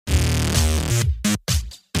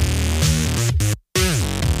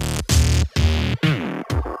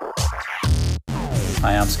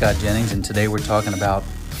I'm Scott Jennings, and today we're talking about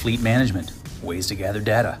fleet management, ways to gather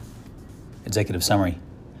data. Executive summary.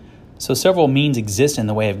 So several means exist in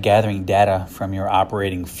the way of gathering data from your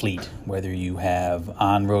operating fleet, whether you have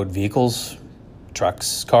on-road vehicles,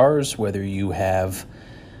 trucks, cars, whether you have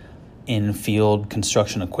in-field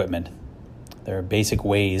construction equipment. There are basic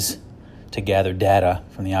ways to gather data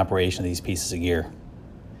from the operation of these pieces of gear.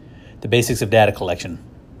 The basics of data collection.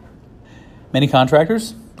 Many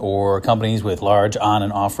contractors or companies with large on-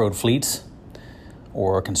 and off-road fleets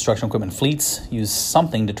or construction equipment fleets use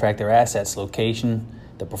something to track their assets, location,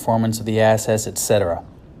 the performance of the assets, etc.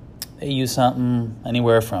 They use something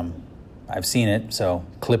anywhere from, I've seen it, so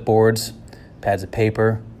clipboards, pads of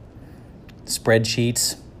paper,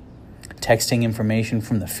 spreadsheets, texting information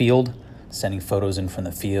from the field, sending photos in from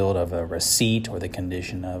the field of a receipt or the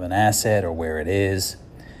condition of an asset or where it is.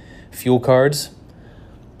 Fuel cards.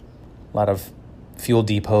 A lot of fuel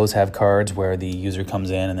depots have cards where the user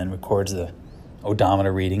comes in and then records the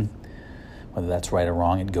odometer reading. Whether that's right or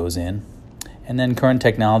wrong, it goes in. And then current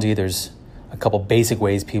technology, there's a couple basic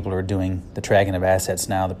ways people are doing the tracking of assets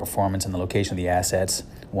now, the performance and the location of the assets.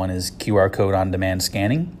 One is QR code on-demand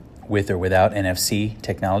scanning with or without NFC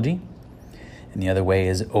technology. And the other way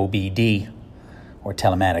is OBD, or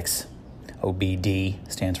telematics. OBD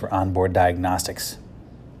stands for onboard diagnostics.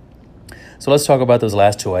 So let's talk about those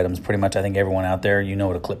last two items. Pretty much I think everyone out there, you know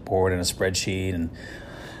what a clipboard and a spreadsheet and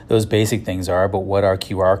those basic things are, but what are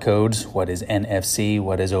QR codes? What is NFC?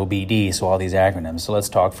 What is OBD? So all these acronyms. So let's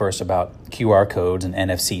talk first about QR codes and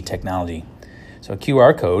NFC technology. So a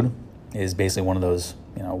QR code is basically one of those,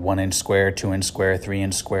 1-inch square, 2-inch square,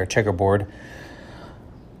 3-inch square checkerboard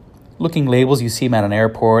looking labels. You see them at an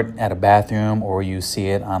airport, at a bathroom, or you see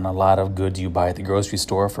it on a lot of goods you buy at the grocery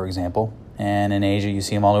store, for example. And in Asia, you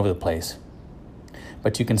see them all over the place.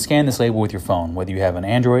 But you can scan this label with your phone. Whether you have an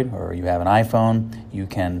Android or you have an iPhone, you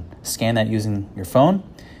can scan that using your phone.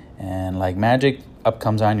 And like magic, up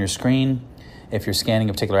comes on your screen. If you're scanning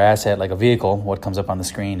a particular asset, like a vehicle, what comes up on the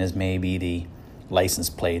screen is maybe the license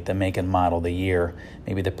plate, the make and model, the year,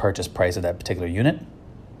 maybe the purchase price of that particular unit.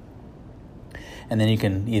 And then you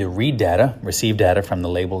can either read data, receive data from the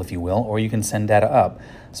label, if you will, or you can send data up.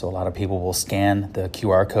 So a lot of people will scan the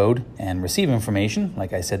QR code and receive information,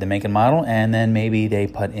 like I said, the make and model, and then maybe they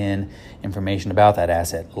put in information about that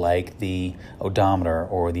asset, like the odometer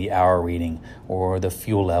or the hour reading or the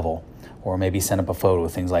fuel level, or maybe send up a photo,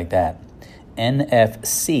 things like that.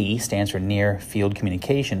 NFC stands for Near Field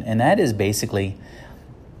Communication, and that is basically,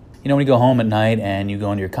 when you go home at night and you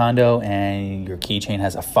go into your condo and your keychain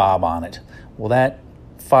has a fob on it. Well, that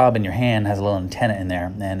fob in your hand has a little antenna in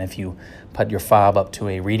there, and if you put your fob up to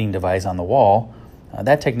a reading device on the wall,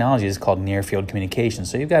 that technology is called near field communication.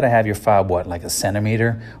 So you've got to have your fob, like a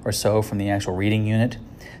centimeter or so from the actual reading unit.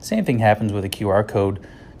 Same thing happens with a QR code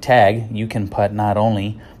tag. You can put not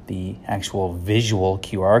only the actual visual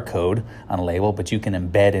QR code on a label, but you can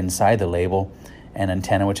embed inside the label an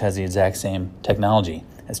antenna which has the exact same technology.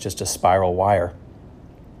 It's just a spiral wire.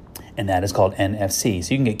 And that is called NFC.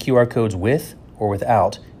 So you can get QR codes with or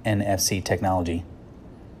without NFC technology.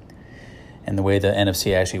 And the way the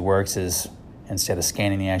NFC actually works is instead of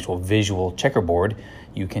scanning the actual visual checkerboard,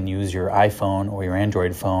 you can use your iPhone or your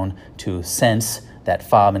Android phone to sense that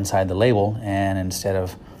fob inside the label, and instead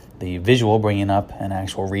of the visual bringing up an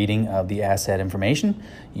actual reading of the asset information,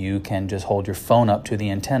 you can just hold your phone up to the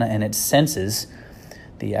antenna and it senses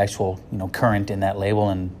the actual current in that label,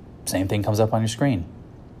 and same thing comes up on your screen.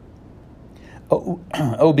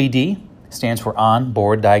 OBD stands for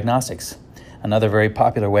on-board diagnostics, another very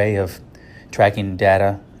popular way of tracking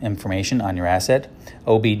data information on your asset.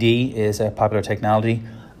 OBD is a popular technology,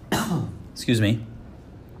 that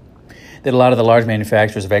a lot of the large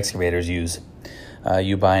manufacturers of excavators use.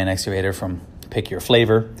 You buy an excavator from pick your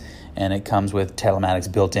flavor, and it comes with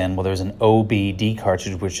telematics built in. Well, there's an OBD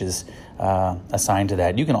cartridge which is assigned to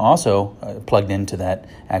that. You can also plug into that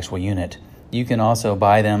actual unit. You can also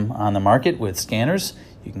buy them on the market with scanners.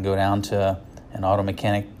 You can go down to an auto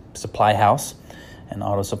mechanic supply house,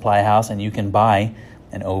 and you can buy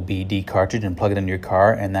an OBD cartridge and plug it into your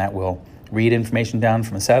car, and that will read information down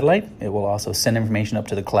from a satellite. It will also send information up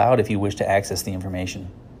to the cloud if you wish to access the information.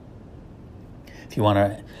 If you want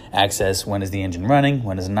to access when is the engine running,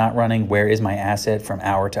 when is it not running, where is my asset from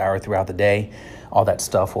hour to hour throughout the day, all that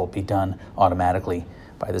stuff will be done automatically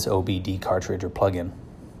by this OBD cartridge or plug-in.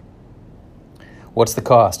 What's the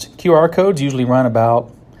cost? QR codes usually run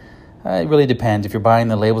about, it really depends. If you're buying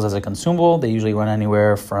the labels as a consumable, they usually run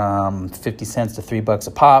anywhere from 50 cents to $3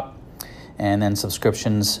 a pop. And then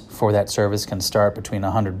subscriptions for that service can start between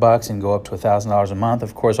 $100 and go up to $1,000 a month.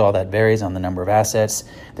 Of course, all that varies on the number of assets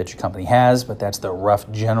that your company has, but that's the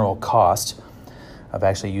rough general cost of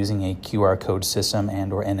actually using a QR code system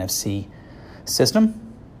and or NFC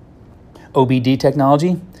system. OBD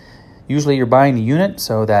technology. Usually you're buying the unit,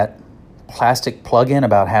 so that plastic plug-in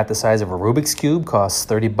about half the size of a Rubik's Cube costs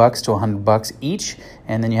 $30 to $100 each,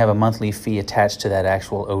 and then you have a monthly fee attached to that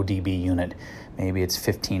actual ODB unit. Maybe it's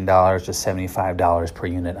 $15 to $75 per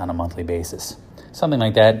unit on a monthly basis. Something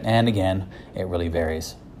like that, and again, it really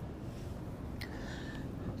varies.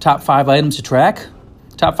 Top 5 items to track.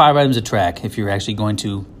 Top 5 items to track if you're actually going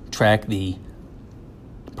to track the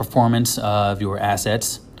performance of your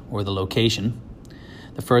assets or the location.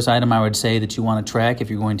 The first item I would say that you want to track if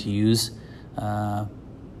you're going to use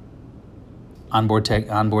onboard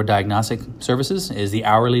diagnostic services is the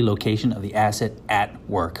hourly location of the asset at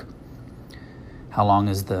work. How long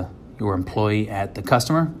is your employee at the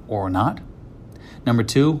customer or not? Number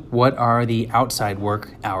 2, what are the outside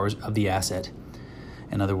work hours of the asset?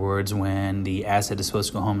 In other words, when the asset is supposed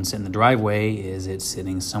to go home and sit in the driveway, is it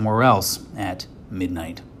sitting somewhere else at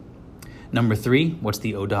midnight? Number 3, what's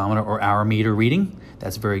the odometer or hour meter reading?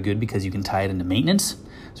 That's very good because you can tie it into maintenance.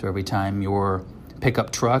 So every time your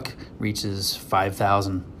pickup truck reaches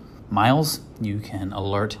 5,000 miles, you can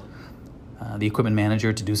alert the equipment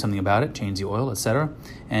manager to do something about it, change the oil, etc.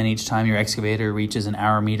 And each time your excavator reaches an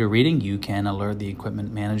hour meter reading, you can alert the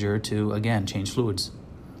equipment manager to, again, change fluids.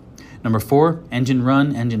 Number 4, engine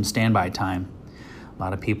run, engine standby time. A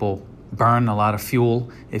lot of people burn a lot of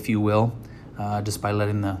fuel, if you will, just by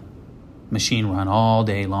letting the machine run all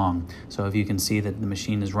day long. So if you can see that the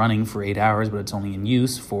machine is running for 8 hours, but it's only in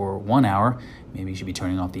use for 1 hour, maybe you should be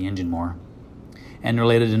turning off the engine more. And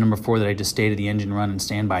related to number 4 that I just stated, the engine run and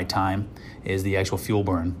standby time, is the actual fuel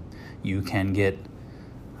burn. You can get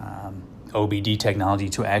OBD technology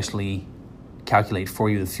to actually calculate for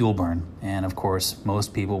you the fuel burn. And of course,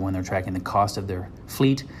 most people, when they're tracking the cost of their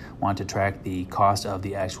fleet, want to track the cost of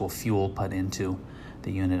the actual fuel put into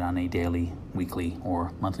the unit on a daily, weekly,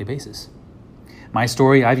 or monthly basis. My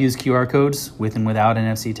story, I've used QR codes with and without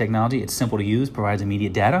NFC technology. It's simple to use, provides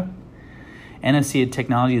immediate data. NFC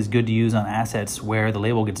technology is good to use on assets where the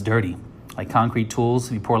label gets dirty. Like concrete tools,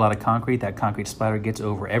 if you pour a lot of concrete, that concrete splatter gets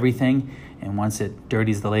over everything, and once it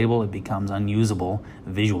dirties the label, it becomes unusable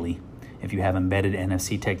visually. If you have embedded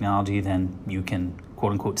NFC technology, then you can,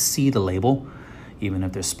 quote-unquote, see the label, even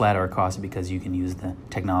if there's splatter across it, because you can use the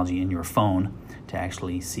technology in your phone to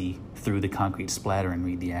actually see through the concrete splatter and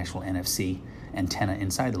read the actual NFC antenna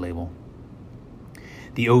inside the label.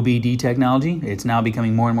 The OBD technology, it's now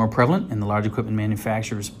becoming more and more prevalent in the large equipment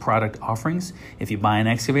manufacturers' product offerings. If you buy an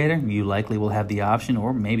excavator, you likely will have the option,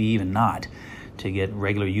 or maybe even not, to get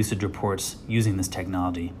regular usage reports using this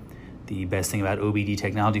technology. The best thing about OBD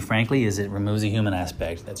technology, frankly, is it removes the human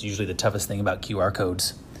aspect. That's usually the toughest thing about QR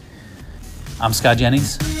codes. I'm Scott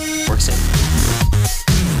Jennings. Work safe.